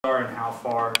are and how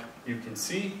far you can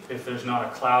see. If there's not a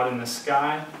cloud in the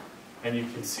sky and you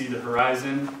can see the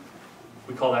horizon,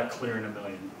 we call that clear in a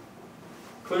million.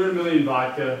 Clear in a million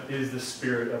vodka is the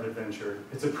spirit of adventure.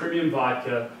 It's a premium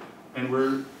vodka, and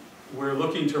we're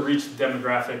looking to reach the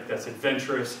demographic that's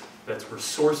adventurous, that's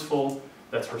resourceful,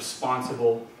 that's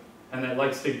responsible, and that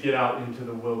likes to get out into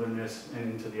the wilderness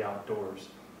and into the outdoors.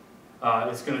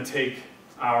 It's going to take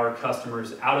our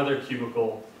customers out of their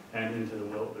cubicle and into the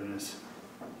wilderness.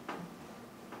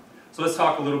 So let's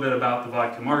talk a little bit about the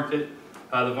vodka market.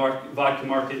 The vodka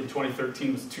market in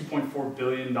 2013 was a $2.4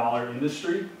 billion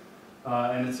industry,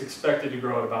 and it's expected to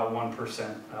grow at about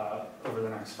 1% over the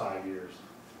next 5 years.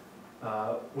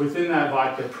 Within that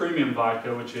vodka, premium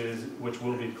vodka, which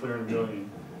will be clear in a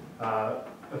million,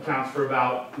 accounts for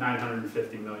about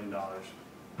 $950 million.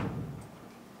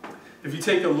 If you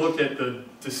take a look at the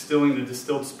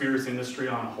distilled spirits industry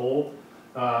on a whole,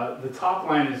 the top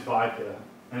line is vodka,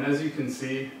 and as you can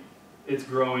see, it's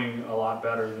growing a lot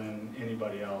better than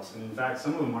anybody else. And in fact,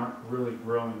 some of them aren't really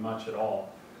growing much at all.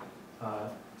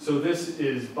 So this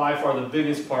is by far the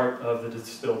biggest part of the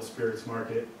distilled spirits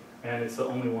market, and it's the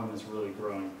only one that's really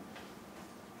growing.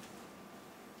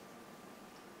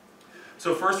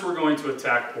 So first we're going to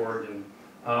attack Oregon,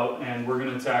 and we're going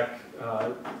to attack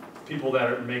people that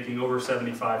are making over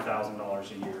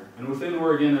 $75,000 a year. And within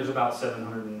Oregon, there's about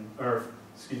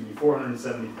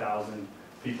 470,000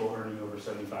 people earning over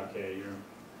 $75K a year.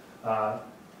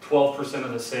 12%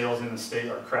 of the sales in the state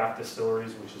are craft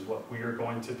distilleries, which is what we are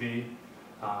going to be.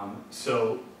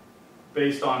 So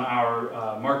based on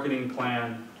our marketing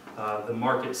plan, the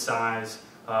market size,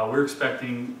 we're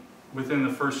expecting within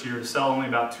the first year to sell only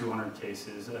about 200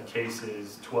 cases. A case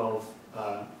is 12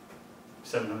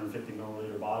 750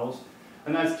 milliliter bottles,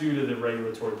 and that's due to the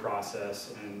regulatory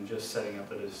process and just setting up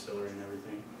the distillery and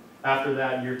everything. After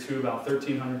that, year 2, about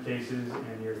 1,300 cases,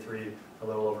 and year 3, a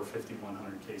little over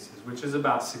 5,100 cases, which is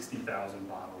about 60,000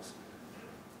 bottles.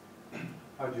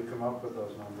 How'd you come up with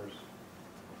those numbers?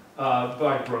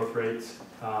 By growth rates,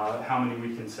 how many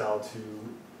we can sell to.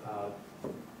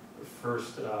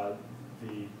 First,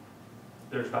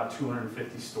 there's about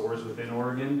 250 stores within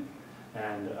Oregon,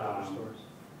 and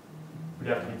we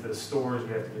have to get to the stores,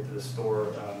 we have to get to the store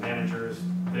managers.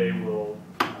 They will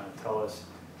tell us,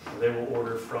 they will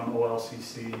order from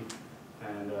OLCC,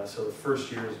 and so the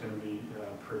first year is going to be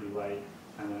pretty light,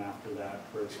 and then after that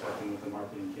we're expecting with the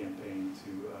marketing campaign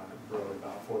to grow at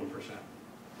about 40%.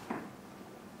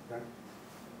 Okay.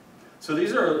 So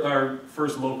these are our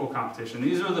first local competition.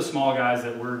 These are the small guys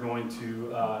that we're going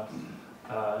to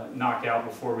knock out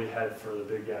before we head for the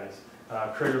big guys.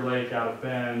 Crater Lake out of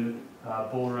Bend,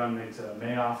 Bull Run makes a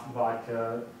Mayoff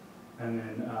vodka, and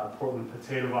then Portland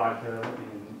Potato Vodka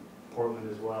in Portland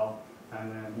as well,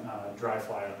 and then Dry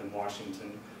Fly up in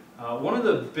Washington. One of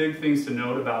the big things to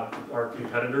note about our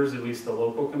competitors, at least the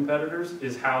local competitors,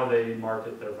 is how they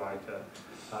market their vodka.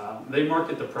 They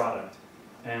market the product.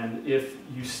 And if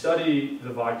you study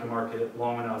the vodka market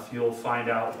long enough, you'll find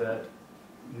out that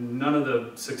none of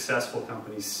the successful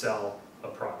companies sell a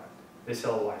product. They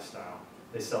sell a lifestyle.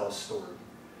 They sell a story.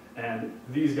 And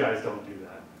these guys don't do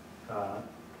that.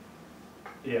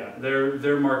 Yeah,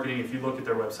 their marketing, if you look at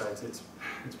their websites, it's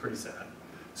pretty sad.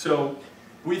 So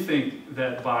we think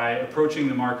that by approaching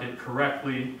the market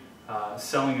correctly,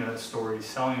 selling a story,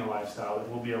 selling a lifestyle, that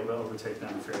we'll be able to overtake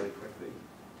them fairly quickly.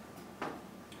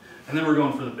 And then we're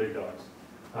going for the big dogs.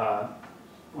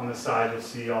 On the side, you'll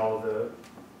see all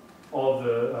of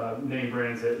the name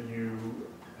brands that you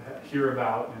hear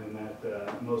about and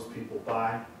that most people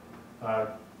buy.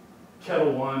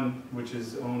 Kettle One, which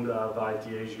is owned by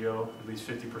Diageo, at least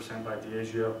 50% by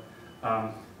Diageo.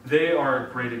 They are a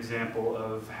great example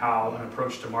of how an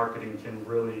approach to marketing can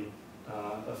really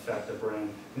affect a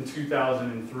brand. In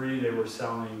 2003, they were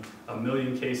selling 1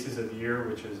 million cases a year,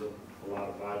 which is a lot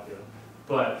of vodka.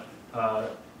 But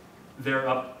they're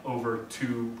up over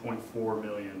 2.4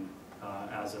 million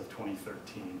as of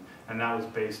 2013. And that was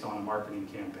based on a marketing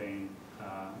campaign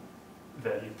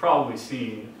that you've probably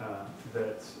seen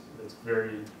that's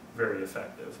very, very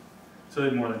effective. So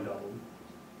they've more than doubled.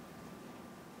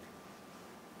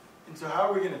 And so how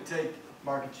are we going to take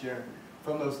market share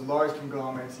from those large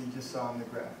conglomerates that you just saw on the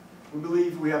graph? We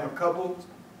believe we have a couple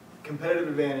competitive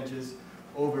advantages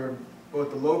over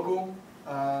both the local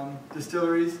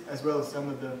distilleries as well as some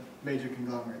of the major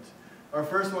conglomerates. Our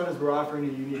first one is we're offering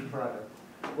a unique product.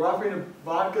 We're offering a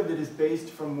vodka that is based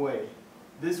from whey.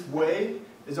 This whey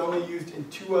is only used in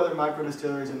 2 other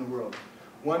microdistilleries in the world,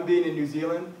 one being in New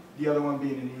Zealand, the other one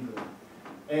being in England.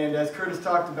 And as Curtis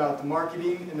talked about, the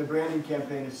marketing and the branding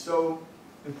campaign is so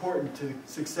important to the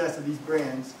success of these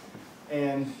brands.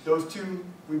 and those two,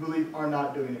 we believe, are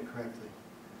not doing it correctly.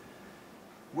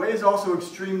 Whey is also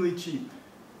extremely cheap.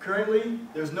 Currently,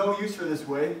 there's no use for this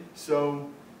whey, so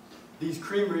these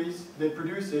creameries that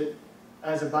produce it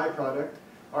as a byproduct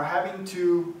are having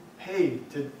to pay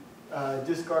to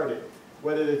discard it,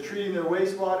 whether they're treating their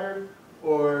wastewater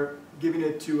or giving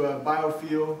it to a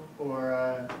biofuel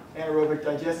or anaerobic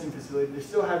digesting facility. They're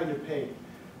still having to pay.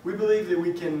 We believe that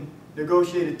we can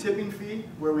negotiate a tipping fee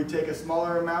where we take a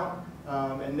smaller amount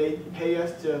and they pay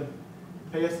us to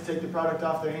take the product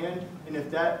off their hand, and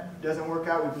if that doesn't work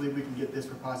out, we believe we can get this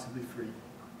for possibly free.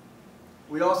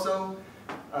 We also,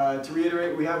 to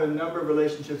reiterate, we have a number of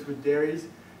relationships with dairies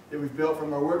that we've built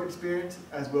from our work experience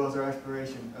as well as our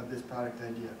exploration of this product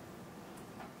idea.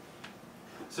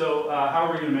 So how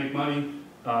are we going to make money?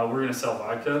 We're going to sell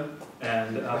vodka,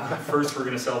 and first we're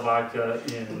going to sell vodka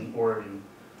in Oregon.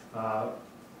 The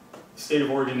state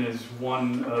of Oregon is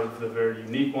one of the very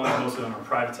unique ones. Most of them are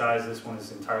privatized. This one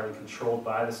is entirely controlled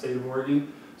by the state of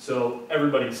Oregon. So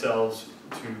everybody sells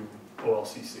to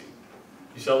OLCC.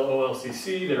 You sell to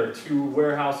OLCC, there are 2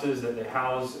 warehouses that they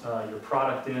house your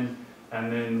product in,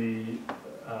 and then the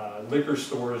liquor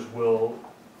stores will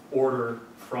order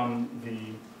from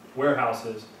the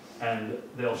warehouses, and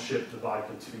they'll ship the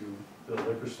vodka to the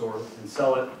liquor store and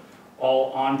sell it.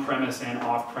 All on-premise and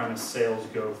off-premise sales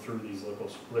go through these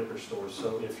liquor stores.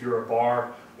 So if you're a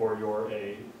bar or you're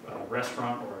a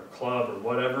restaurant or a club or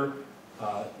whatever,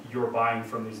 you're buying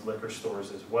from these liquor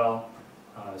stores as well.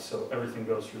 So everything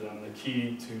goes through them. The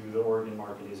key to the Oregon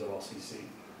market is OLCC.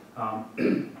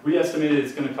 We estimated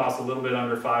it's going to cost a little bit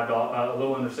under $5, a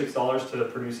little under $6 to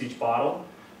produce each bottle,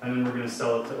 and then we're going to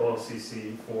sell it to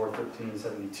OLCC for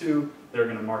 $13.72. They're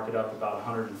going to mark it up about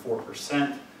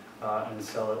 104%. And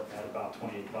sell it at about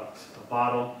 $28 a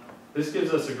bottle. This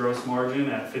gives us a gross margin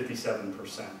at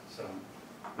 57%, so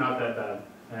not that bad.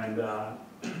 And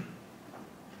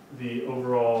the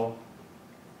overall,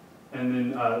 and then,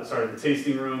 the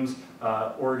tasting rooms.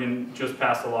 Oregon just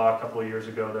passed a law a couple of years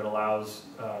ago that allows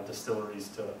distilleries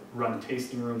to run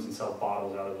tasting rooms and sell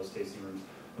bottles out of those tasting rooms.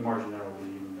 The margin there will be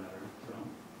even better. So.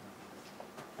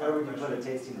 Where would you put a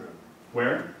tasting room?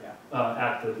 Where? Yeah.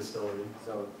 At the distillery.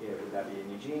 So would that be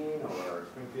in Eugene or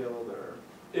Springfield or?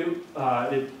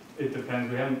 It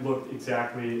depends. We haven't looked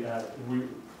exactly at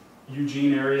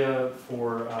Eugene area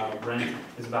for rent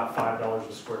is about $5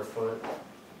 a square foot.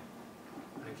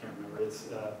 I can't remember. It's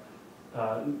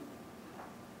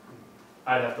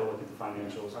I'd have to look at the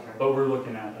financials, okay. But we're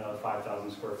looking at a 5,000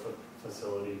 square foot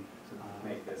facility To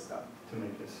make this stuff. To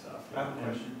make this stuff. I have a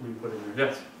question. We put it in there.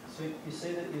 Yes. So you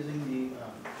say that using the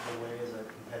whey is a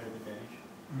competitive advantage,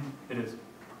 It is.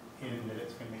 and that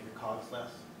it's going to make your cogs less?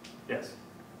 Yes.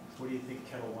 What do you think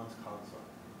Kettle One's cogs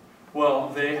are? Well,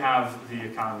 they have the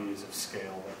economies of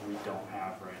scale that we don't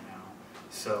have right now.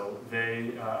 So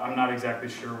they, I'm not exactly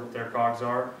sure what their COGS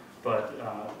are, but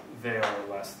they are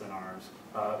less than ours.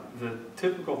 The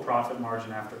typical profit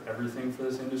margin after everything for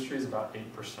this industry is about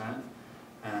 8%,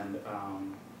 and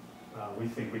we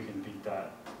think we can beat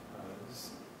that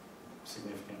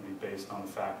significantly based on the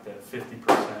fact that 50%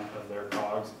 of their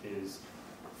COGS is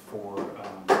for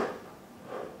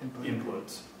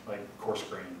inputs, like coarse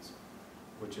grains,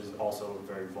 which is also a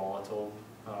very volatile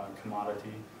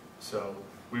commodity. So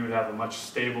we would have a much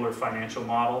stabler financial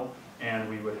model, and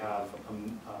we would have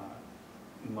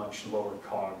a much lower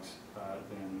COGS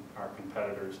than our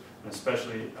competitors. And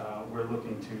especially, we're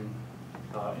looking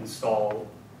to install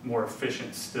more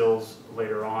efficient stills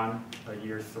later on,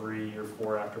 year 3, year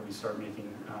 4, after we start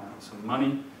making some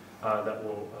money, that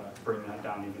will bring that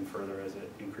down even further as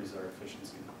it increases our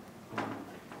efficiency.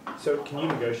 So can you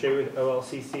negotiate with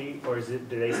OLCC, or do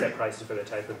they set prices for the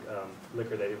type of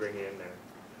liquor that you bring in there?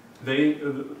 They,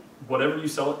 whatever you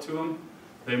sell it to them,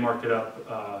 they mark it up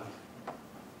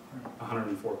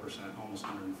 104%, almost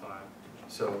 105%.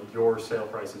 So your sale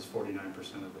price is 49%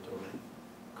 of the total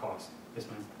cost. Yes,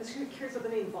 ma'am? I was curious about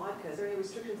the name vodka. Is there any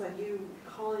restrictions on you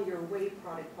calling your whey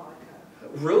product vodka?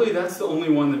 Really, that's the only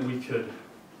one that we could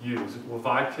use. Well,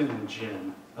 vodka and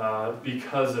gin,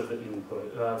 because of the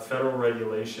input. Federal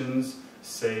regulations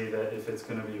say that if it's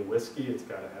going to be a whiskey, it's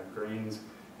got to have grains.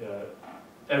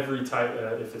 Every type,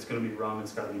 if it's going to be rum,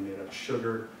 it's got to be made out of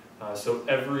sugar. So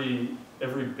every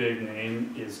big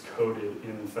name is coded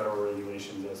in the federal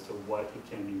regulations as to what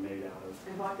it can be made out of.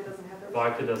 And vodka doesn't have that?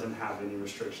 Vodka doesn't have any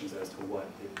restrictions as to what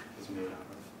it is made out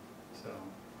of. So.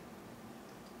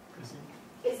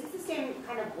 Is this the same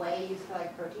kind of whey used for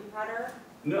like protein powder?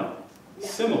 No. No.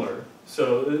 Similar.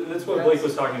 So that's what Blake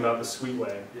was talking about, the sweet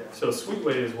whey. Yeah. So sweet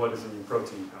whey is what is in your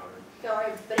protein powder. So,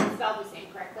 but it's spelled the same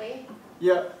correctly?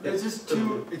 Yeah, it's just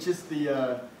two. It's just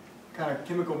the kind of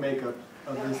chemical makeup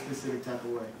of this specific type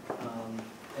of whey.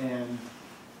 And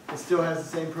it still has the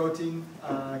same protein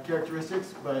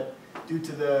characteristics, but due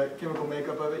to the chemical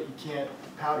makeup of it, you can't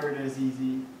powder it as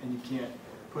easy, and you can't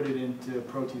put it into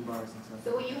protein bars and stuff.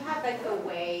 So will you have like the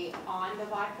whey on the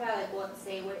vodka, like will it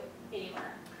say what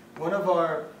anywhere? One of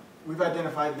our, we've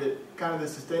identified that kind of the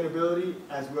sustainability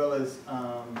as well as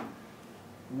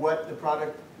what the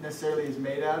product necessarily is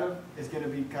made out of is going to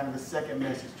be kind of a second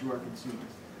message to our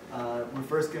consumers. We're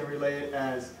first going to relay it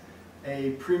as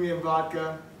a premium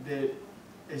vodka that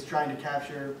is trying to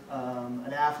capture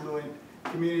an affluent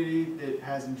community that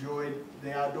has enjoyed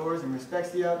the outdoors and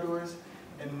respects the outdoors.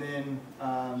 And then,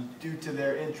 due to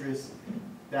their interests,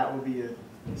 that will be a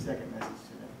second message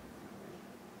to them.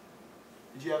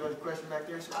 Did you have a question back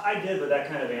there, sir? I did, but that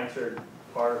kind of answered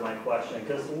part of my question.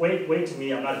 Because whey to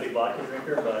me, I'm not a big vodka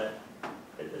drinker, but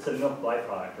it's a milk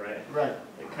byproduct, right? Right.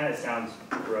 It kind of sounds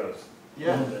gross.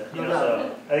 Yeah. A little bit, No you know, doubt.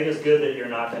 so I think it's good that you're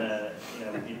not going to,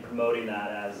 be promoting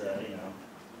that as a,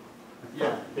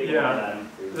 Yeah. big Yeah. line item.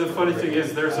 The funny thing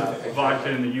is, there's a vodka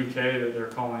in the UK that they're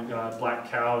calling Black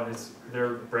Cow, and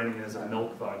they're branding it as a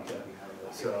milk vodka.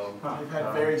 So We've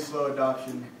had very slow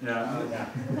adoption. yeah, Yeah.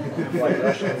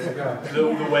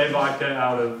 the whey vodka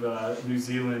out of New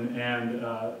Zealand and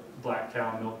Black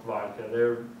Cow milk vodka,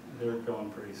 they're going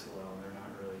pretty slow. They're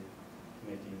not really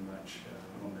making much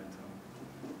momentum.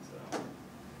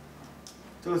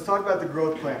 So let's talk about the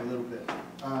growth plan a little bit.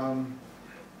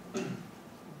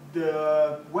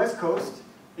 The West Coast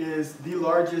is the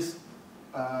largest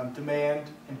demand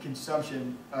and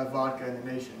consumption of vodka in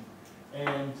the nation.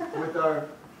 And with our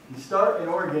start in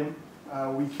Oregon,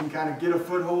 we can kind of get a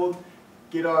foothold,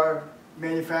 get our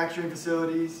manufacturing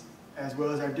facilities, as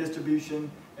well as our distribution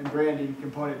and branding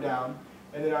component down.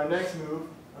 And then our next move,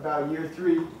 about year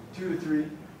 2 to 3,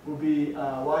 will be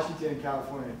Washington and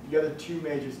California, the other 2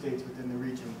 major states within the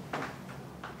region.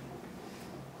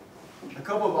 A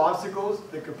couple of obstacles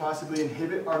that could possibly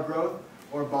inhibit our growth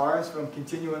or bar us from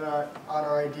continuing on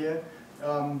our idea.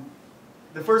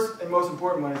 The first and most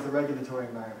important one is the regulatory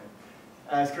environment.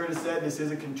 As Curtis said, this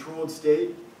is a controlled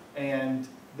state, and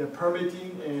the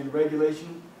permitting and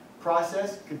regulation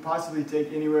process could possibly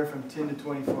take anywhere from 10 to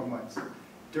 24 months.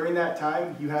 During that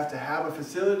time, you have to have a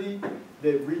facility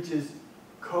that reaches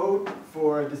code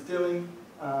for a distilling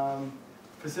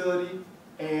facility,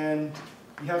 and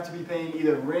you have to be paying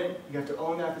either rent, you have to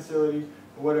own that facility,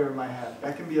 or whatever it might have.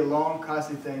 That can be a long,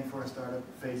 costly thing for a startup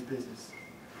phase business.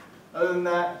 Other than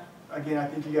that, again, I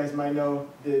think you guys might know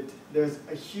that there's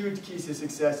a huge key to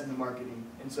success in the marketing.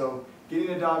 And so getting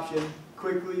adoption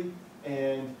quickly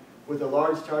and with a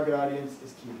large target audience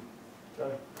is key.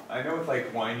 Sorry. I know with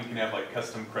like wine you can have like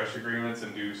custom crush agreements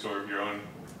and do sort of your own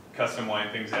custom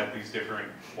wine things at these different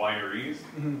wineries.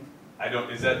 Mm-hmm.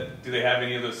 Do they have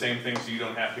any of those same things so you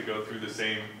don't have to go through the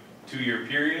same 2-year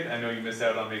period? I know you missed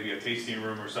out on maybe a tasting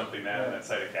room or something on that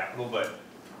side of Capitol, but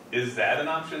is that an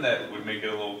option that would make it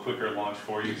a little quicker launch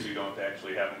for you so you don't have to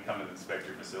actually have them come and inspect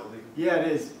your facility? Yeah, it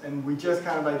is. And we just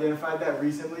kind of identified that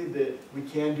recently, that we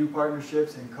can do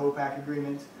partnerships and co-pack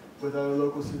agreements with other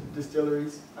local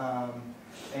distilleries.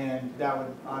 And that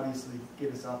would obviously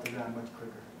get us off the ground much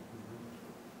quicker.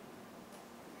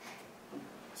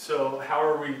 So how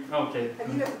are we, okay.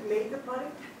 Have you guys made the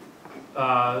product?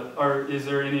 Is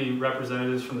there any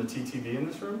representatives from the TTB in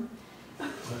this room?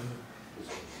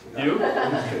 You?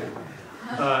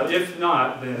 If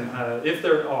not, then if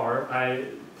there are, I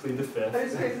plead the fifth. I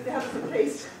was curious if they have some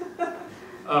taste.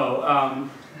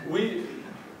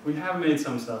 We have made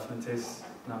some stuff and it tastes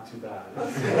not too bad.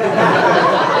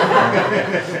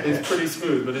 It's pretty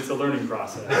smooth, but it's a learning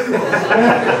process.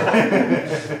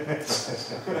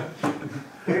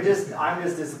 I'm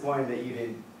just disappointed that you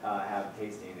didn't have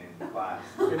tasting in class.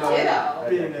 You know,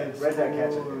 Red Dead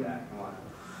Ketchup did that, come on.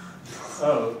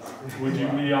 Oh, would you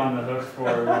be on the hook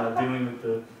for dealing with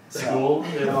the school?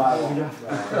 No, I won't.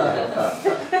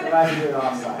 I'm not doing it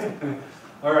offside.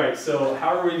 All right, so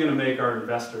how are we going to make our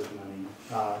investors money?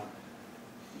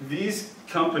 These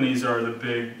companies are the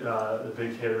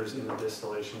big hitters in the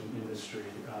distillation industry.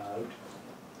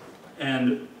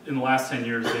 And in the last 10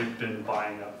 years, they've been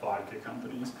buying up vodka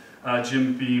companies.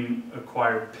 Jim Beam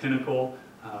acquired Pinnacle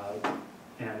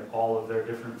and all of their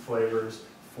different flavors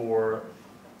for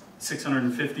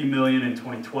 $650 million in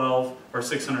 2012, or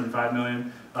 $605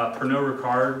 million. Pernod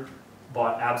Ricard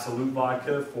bought Absolute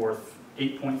Vodka for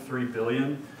 $8.3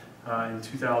 billion in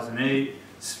 2008.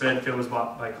 Svedka was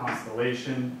bought by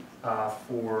Constellation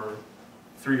for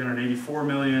 $384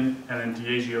 million, and then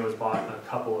Diageo has bought a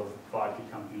couple of vodka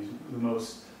companies. The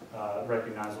most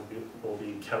recognizable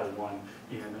being Kettle One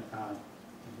in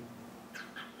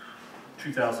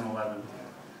 2011.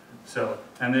 So,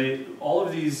 and all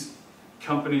of these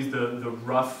companies, the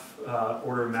rough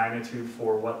order of magnitude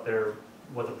for what the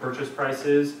purchase price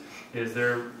is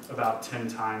they're about 10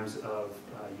 times of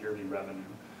yearly revenue,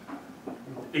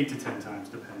 8 to 10 times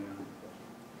depending on.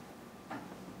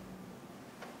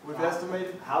 We've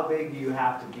estimated. How big do you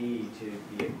have to be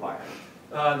acquired?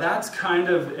 That's kind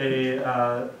of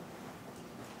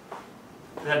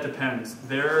that depends.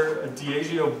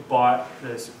 Diageo bought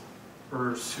this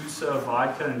Ursusa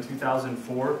vodka in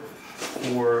 2004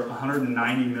 for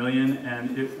 $190 million,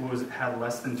 and it had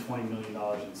less than $20 million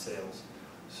in sales.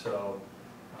 So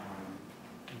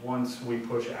once we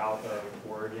push out of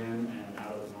Oregon and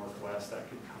out of the Northwest, that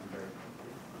could come very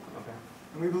quickly. Okay.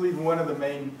 And we believe one of the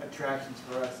main attractions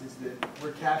for us is that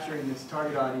we're capturing this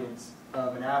target audience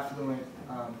of an affluent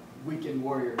weekend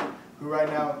warrior who right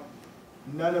now,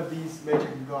 none of these major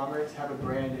conglomerates have a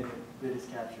brand in it that is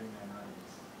capturing that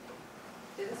audience.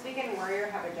 Does this weekend warrior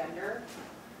have a gender?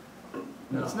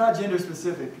 No. It's not gender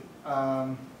specific.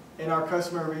 In our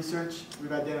customer research,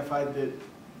 we've identified that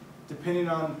depending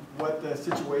on what the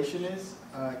situation is,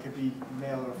 it could be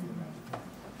male or female.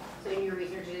 So in your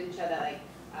research, it didn't show that like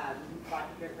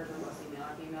vodka drinkers are mostly male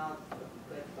or female,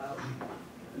 good both?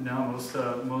 No,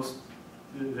 most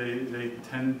they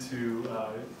tend to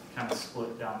kind of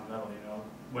split down the middle. You know,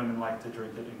 women like to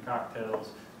drink it in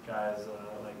cocktails. Guys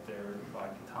like their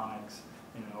vodka tonics,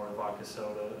 you know, or vodka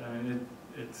soda. I mean,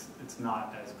 it's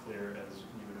not as clear as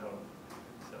you would hope.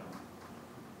 So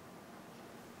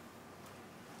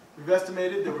we've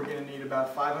estimated that we're going to need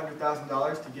about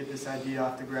 $500,000 to get this idea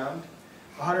off the ground.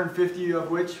 150 of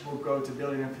which will go to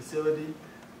building a facility.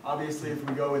 Obviously, if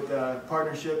we go with a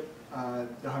partnership,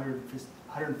 the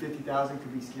 150,000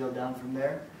 could be scaled down from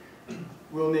there.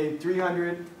 We'll need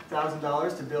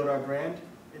 $300,000 to build our brand.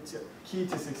 It's a key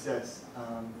to success.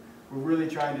 We're really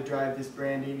trying to drive this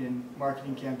branding and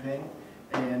marketing campaign,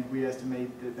 and we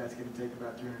estimate that that's going to take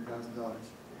about $300,000.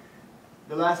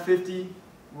 The last 50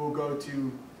 will go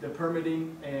to the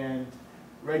permitting and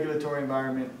regulatory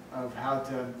environment of how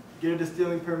to get a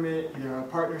distilling permit, either a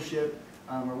partnership,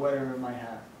 or whatever it might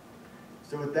have.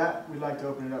 So with that, we'd like to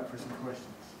open it up for some questions.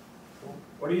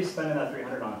 What are you spending that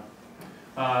 300 on?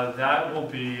 That will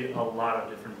be a lot of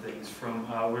different things.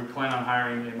 We plan on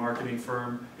hiring a marketing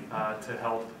firm to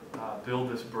help build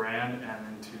this brand and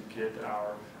then to get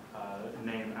our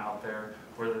name out there,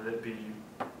 whether it be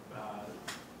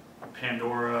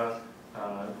Pandora,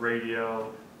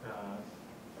 radio,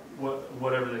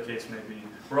 whatever the case may be.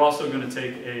 We're also going to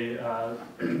take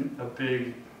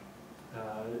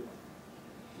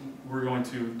we're going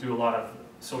to do a lot of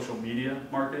social media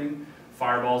marketing.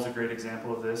 Fireball is a great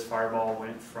example of this. Fireball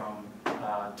went from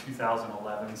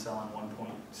 2011 selling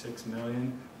 1.6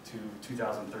 million to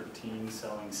 2013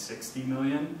 selling 60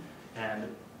 million, and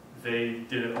they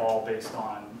did it all based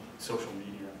on social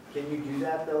media. Can you do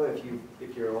that though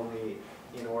if you're only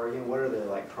in Oregon? What are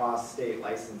the cross-state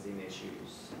licensing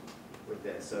issues with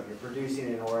this? So if you're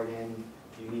producing in Oregon,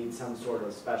 you need some sort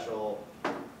of special.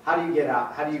 How do you get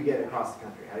out? How do you get across the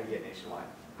country? How do you get nationwide?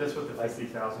 That's what the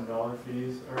 $50,000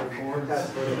 fees are for.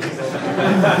 That's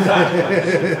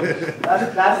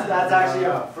actually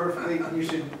a perfectly. You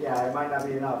should. Yeah, it might not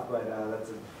be enough, but that's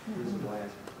a reasonable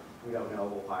answer. We don't know.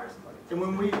 We'll hire somebody. And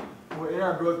when in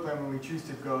our growth plan, when we choose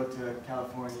to go to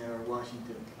California or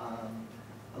Washington,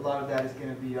 a lot of that is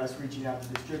going to be us reaching out to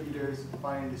distributors,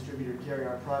 finding a distributor to carry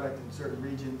our product in certain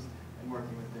regions, and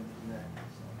working with them from there.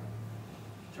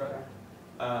 So, Charlie?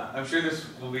 I'm sure this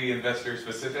will be investor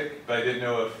specific, but I didn't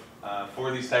know if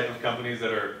for these type of companies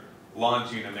that are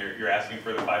launching and you're asking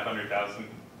for the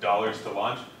 $500,000 to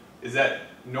launch, is that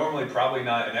normally probably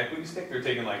not an equity stick? They're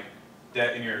taking like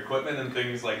debt in your equipment and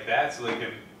things like that so they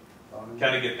can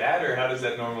kind of get that, or how does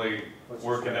that normally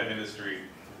work in that industry?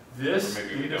 This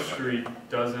industry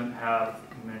doesn't have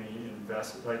many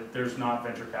investors. Like, there's not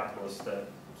venture capitalists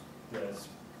that's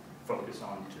focused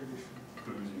on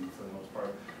boozing for the most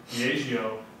part.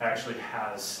 Diageo actually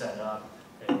has set up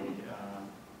a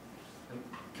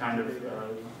kind of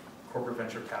corporate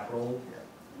venture capital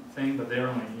thing, but they're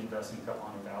only investing a couple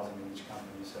 $100,000 in each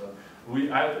company. So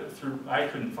I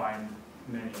couldn't find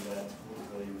many that would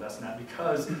really invest in that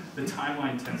because the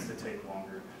timeline tends to take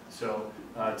longer. So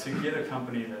to get a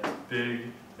company that's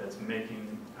big, that's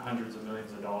making hundreds of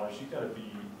millions of dollars, you've got to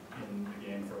be in the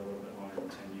game for a little bit longer than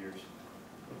 10 years.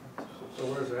 So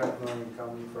where's the $500,000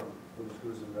 coming from?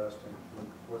 Who's investing?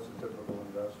 What's a typical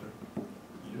investor?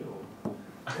 You.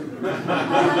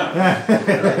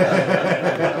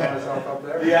 Myself up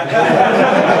there? Yeah.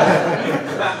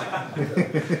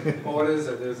 Well, what is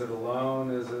it? Is it a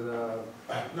loan? Is it a...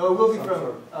 No, it will be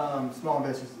from small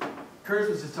investors. Curtis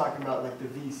was just talking about like the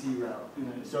VC route.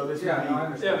 So this would Yeah, no, I be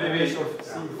understand. Yeah, maybe initial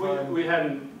seed fund. we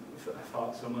hadn't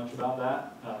thought so much about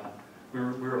that. We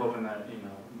were hoping that,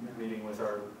 meeting with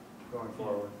our, Going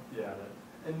forward. yeah, that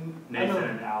And I Nathan know-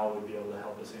 and Al would be able to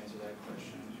help us answer that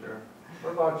question. Sure.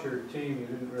 What about your team? You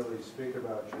didn't really speak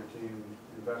about your team.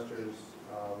 Investors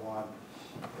want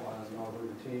to know who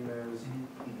the team is.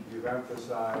 You've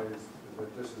emphasized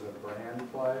that this is a brand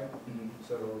play.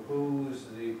 So who's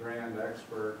the brand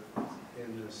expert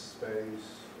in this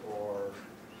space, or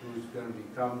who's going to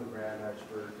become the brand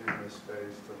expert in this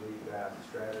space to lead that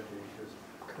strategy?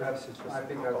 Because I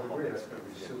think I would agree, that's going to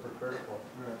be super critical.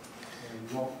 Right. And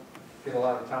you won't get a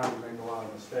lot of time to make a lot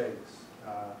of mistakes.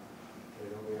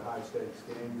 It'll be a high stakes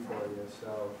game for you.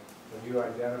 So have you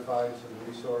identified some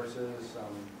resources,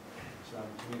 some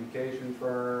communication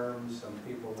firms, some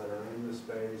people that are in the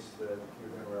space that you're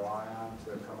going to rely on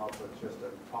to come up with just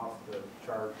an off the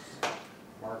charts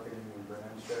marketing and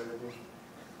brand strategy?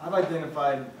 I've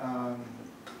identified,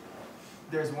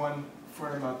 there's one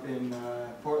firm up in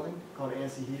Portland called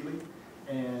Ansi Healy,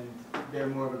 and they're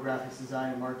more of a graphics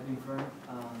design and marketing firm.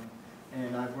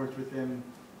 And I've worked with them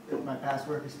in my past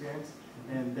work experience,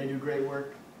 and they do great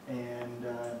work. And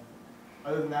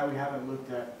other than that, we haven't looked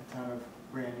at a ton of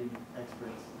branding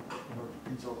experts or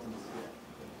consultants yet.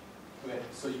 Okay,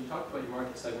 so you talked about your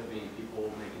market segment being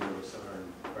people making over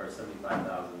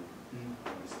 75,000 in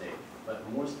the state, but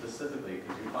more specifically,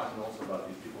 because you're talking also about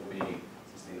these people being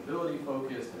sustainability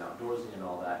focused and outdoorsy and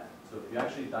all that. So if you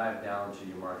actually dive down to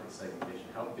your market segmentation,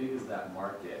 how big is that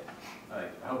market?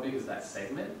 How big is that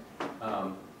segment?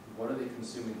 What are they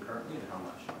consuming currently and how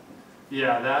much?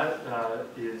 Yeah, that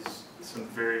is some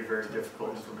very, very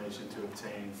difficult information to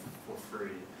obtain for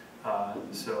free.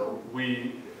 So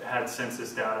we had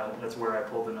census data. That's where I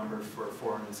pulled the numbers for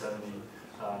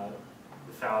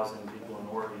 470,000 people in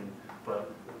Oregon,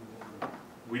 but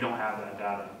we don't have that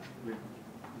data. We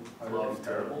love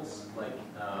comparables, like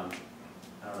I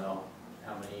don't know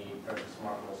how many pairs of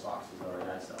smart little socks does a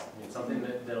guy sell. I mean, something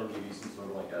that'll give you some sort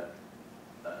of like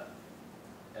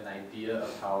an idea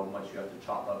of how much you have to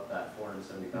chop up that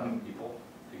 470,000 people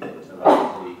to get to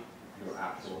actually your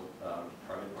actual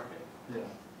target market. Yeah.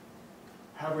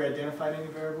 Have we identified any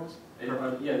variables? Or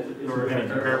any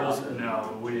comparables?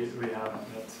 No, we haven't.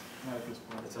 That's Not at this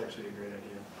point. That's actually a great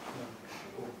idea.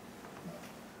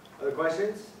 Other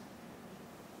questions?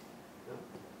 No?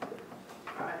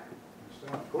 All right.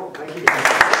 Cool, thank you.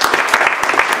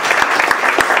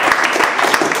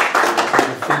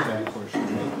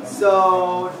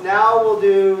 So now we'll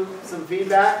do some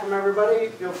feedback from everybody.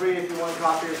 Feel free if you want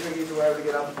coffee or cookies or whatever to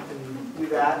get up and do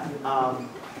that.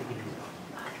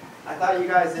 I thought you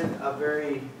guys did a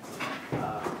very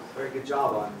good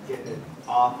job on getting it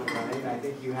off and running. I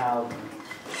think you have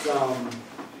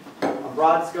a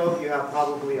broad scope. You have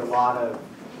probably a lot of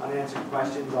unanswered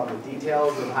questions on the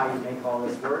details of how you make all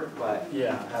this work, but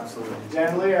yeah, absolutely.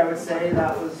 Generally, I would say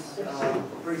that was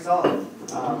pretty solid.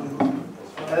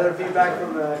 Other feedback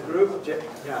from the group? Yeah,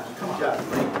 Jeff.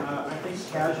 I think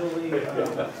casually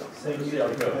saying that your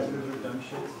competitors are dumb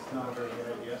shits is not a very good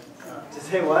idea. To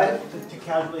say what? To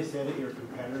casually say that your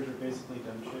competitors are basically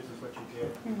dumb shits is what you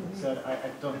did. Said I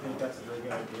don't think that's a very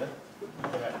good idea.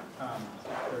 That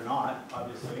they're not,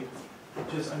 obviously.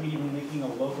 Just, I mean, even making a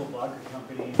local blogger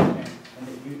company and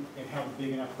have a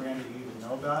big enough brand that you even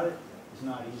know about it is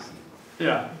not easy.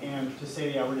 Yeah. And to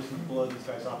say, yeah, we're just going to blow these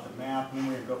guys off the map, and then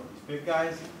we're going to go for these big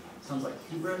guys, sounds like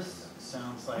hubris.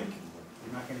 Sounds like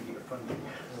you're not going to get your funding.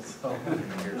 So,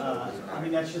 I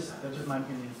mean, that's just my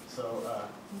opinion. So,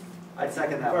 I'd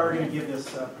second that. If I were going to give this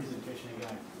presentation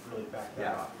again, I'd really back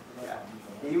that up. Yeah.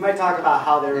 You might talk about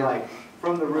how they're like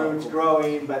from the roots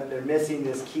growing, but they're missing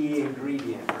this key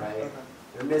ingredient, right?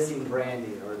 They're missing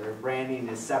branding, or their branding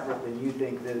is separate than you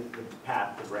think the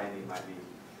path to branding might be.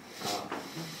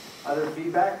 Other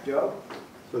feedback, Joe?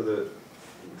 So the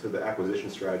acquisition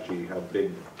strategy, how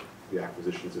big the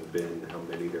acquisitions have been, how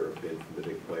many there have been from the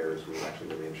big players was actually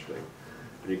really interesting.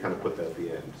 And you kind of put that at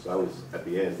the end. So I was at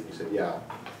the end, and you said, yeah,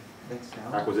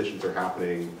 acquisitions are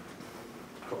happening,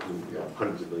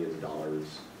 hundreds of millions of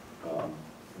dollars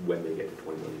when they get to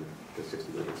 20 million to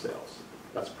 60 million sales.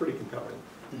 That's pretty compelling.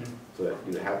 So that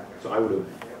so I would have.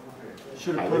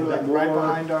 Should have put it like right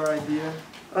behind our idea.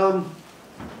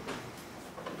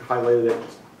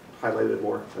 Highlighted it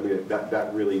more. I mean,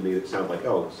 that really made it sound like,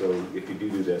 oh, so if you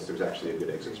do this, there's actually a good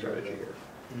exit strategy here,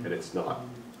 and it's not.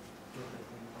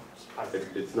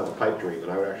 It's not a pipe dream,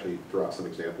 and I would actually throw out some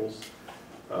examples.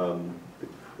 I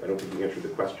don't think you answered the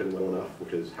question well enough,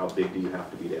 which is how big do you have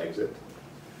to be to exit?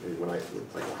 And when it's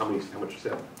like, how much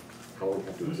sale? How long do you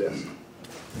have to exist?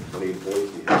 How many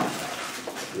employees do you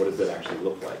have? what does that actually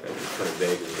look like? I was kind of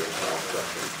vague in the last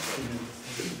question.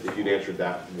 If you'd answered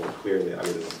that more clearly, I would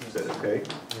have said, okay,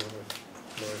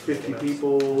 50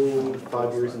 people,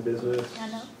 5 years in business,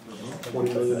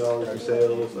 $20 million in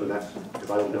sales, and that, if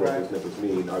I don't know what those numbers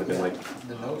mean, I would have been like,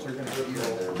 The notes are gonna give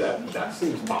you. that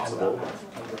seems possible.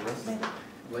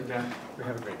 We have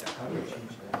a great time.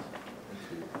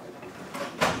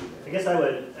 I guess I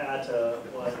would add to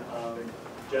what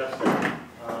Jeff said.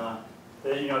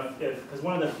 That, you know, because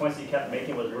one of the points he kept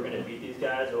making was we're going to beat these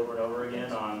guys over and over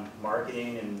again on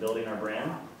marketing and building our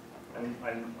brand.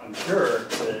 I'm sure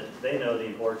that they know the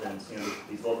importance, you know,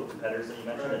 these local competitors that you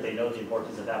mentioned, that they know the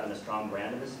importance of having a strong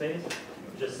brand in this space.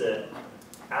 Just that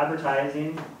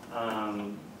advertising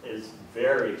is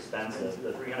very expensive.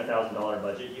 The $300,000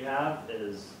 budget you have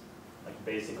is like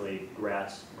basically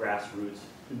grassroots.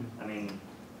 I mean,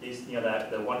 these, you know,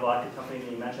 the one vodka company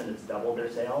that you mentioned that's doubled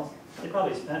their sales, they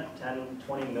probably spent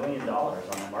 $10–20 million on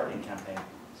that marketing campaign.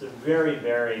 It's a very,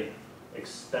 very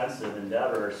expensive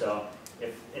endeavor. So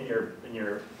if in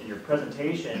your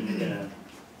presentation you're going to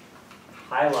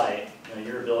highlight, you know,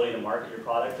 your ability to market your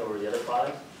product over the other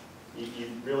products,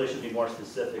 you really should be more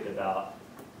specific about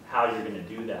how you're going to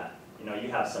do that. You know, you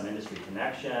have some industry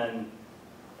connection.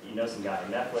 You know, some guy at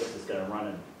Netflix is going to run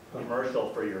a commercial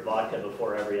for your vodka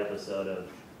before every episode of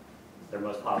their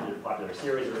most popular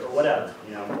series or whatever,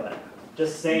 you know, but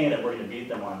just saying that we're going to beat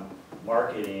them on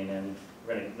marketing and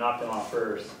we're going to knock them off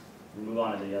first and move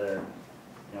on to the other,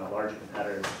 you know, larger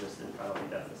competitors, just, I don't think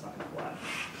that's not going to fly.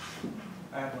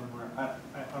 I have one more. I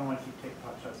don't want to keep taking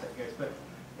pot shots at you guys, but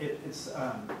it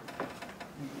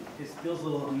feels a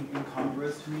little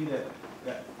incongruous to me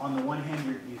that on the one hand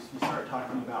you start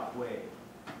talking about whey,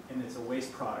 and it's a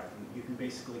waste product, and you can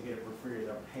basically get it for free.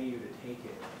 They'll pay you to take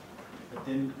it. But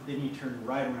then you turn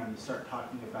right around and you start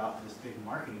talking about this big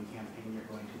marketing campaign you're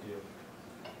going to do.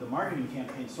 The marketing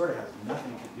campaign sort of has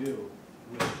nothing to do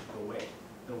with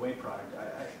the whey product.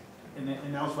 And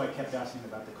that was why I kept asking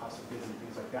about the cost of goods and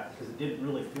things like that, because it didn't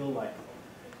really feel like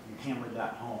you hammered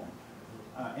that home.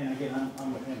 And again,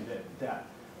 I'm with him that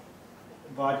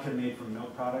vodka made from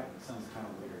milk product sounds kind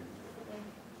of weird.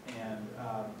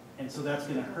 And so that's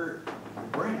going to hurt your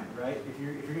brand, right? If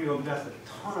you're going to go invest a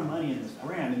ton of money in this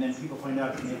brand and then people find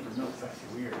out it's made from milk, that's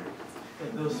weird.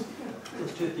 Those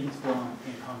two things go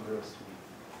incongruous to me.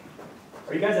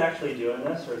 Are you guys actually doing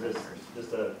this, or is this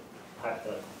just a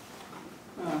hypothetical?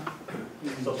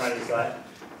 Still trying to decide?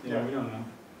 Yeah, we don't know.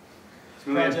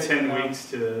 So we only have 10 weeks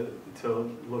to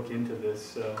look into this,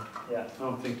 so yeah. I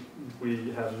don't think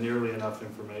we have nearly enough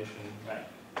information. Right.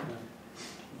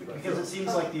 Because it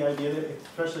seems like the idea that,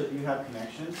 especially if you have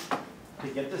connections, to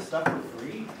get this stuff for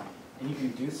free, and you can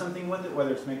do something with it,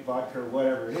 whether it's make vodka or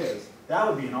whatever it is, that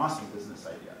would be an awesome business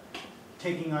idea.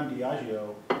 Taking on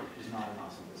Diageo is not an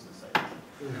awesome business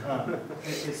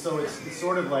idea. So it's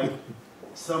sort of like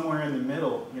somewhere in the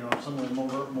middle, you know, somewhere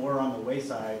more on the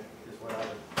wayside is what I would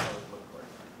look for.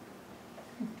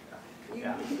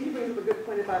 You bring up a good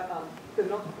point about the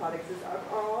milk products.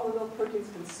 Are all the milk proteins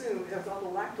consumed? Is all the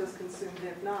lactose consumed? And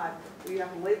if not, do you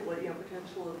have to label it, you know,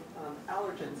 potential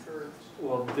allergens or?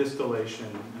 Well, distillation,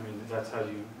 I mean, that's how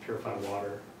you purify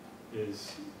water,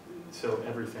 is, so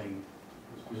everything.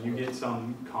 You get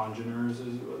some congeners,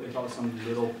 is what they call it, some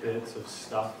little bits of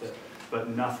stuff that, but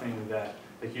nothing that,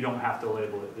 like, you don't have to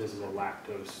label it, this is a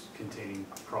lactose-containing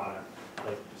product.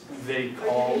 Like, they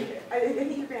call... I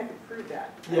think you're going to have to prove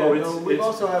that. Yeah, we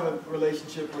also have a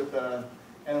relationship with an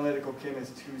analytical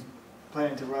chemist who's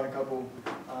planning to run a couple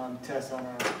tests on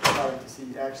our product to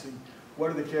see actually what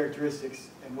are the characteristics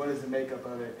and what is the makeup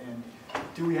of it, and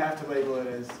do we have to label it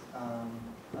as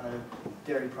a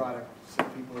dairy product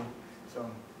so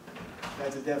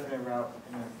that's a definite route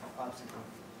and an obstacle.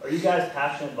 Are you guys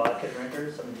passionate vodka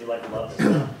drinkers? I mean, do you like love this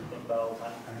stuff you think about all the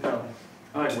time? No.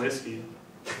 I like whiskey.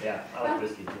 Yeah, I like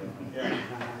whiskey too. Yeah.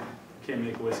 Can't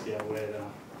make whiskey that way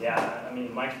though. Yeah, I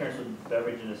mean, my experience with the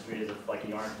beverage industry is if like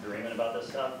you aren't dreaming about this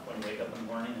stuff when you wake up in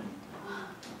the morning and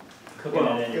cooking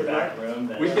it in your back room,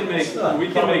 then we can make gin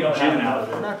out of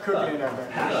it. We're not cooking it out there.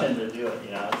 Passion to do it,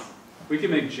 you know. We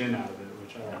can make gin out of it,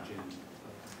 which I like gin.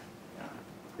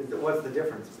 What's the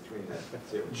difference between the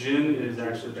two? Gin is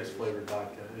actually just flavored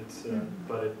vodka. It's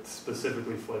but it's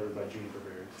specifically flavored by juniper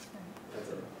berries. That's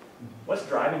it. What's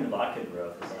driving the vodka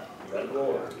growth? Is that Red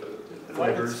Bull or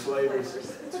flavors?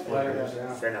 It's flavors.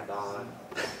 Yeah. Cinnabon.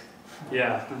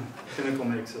 Yeah, Pinnacle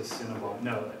makes a Cinnabon.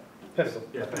 No, Pinnacle.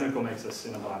 Yeah, Pinnacle makes a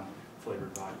Cinnabon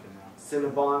flavored vodka now.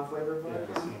 Cinnabon flavored Yeah,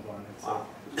 vodka? Cinnabon.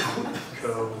 It's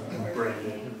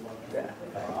co-branded. Yeah.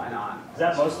 Why not? Is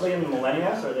that mostly in the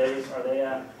millennials? Or are they?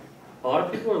 A lot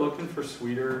of people are looking for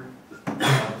sweeter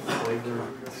flavor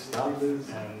stuff,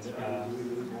 and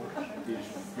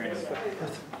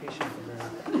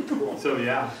so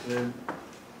yeah.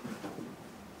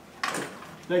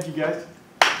 Thank you, guys.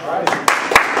 All right.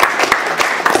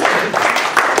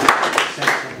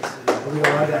 Are we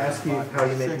allowed to ask you how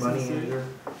you make money, Andrew?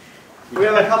 We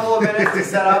have a couple of minutes to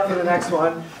set up for the next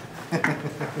one.